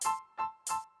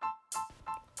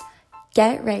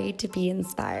Get ready to be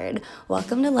inspired.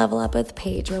 Welcome to Level Up with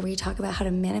Paige, where we talk about how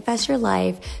to manifest your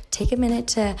life, take a minute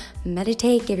to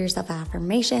meditate, give yourself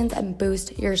affirmations, and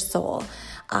boost your soul.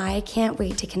 I can't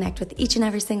wait to connect with each and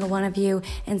every single one of you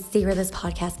and see where this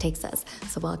podcast takes us.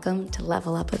 So welcome to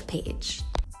Level Up with Paige.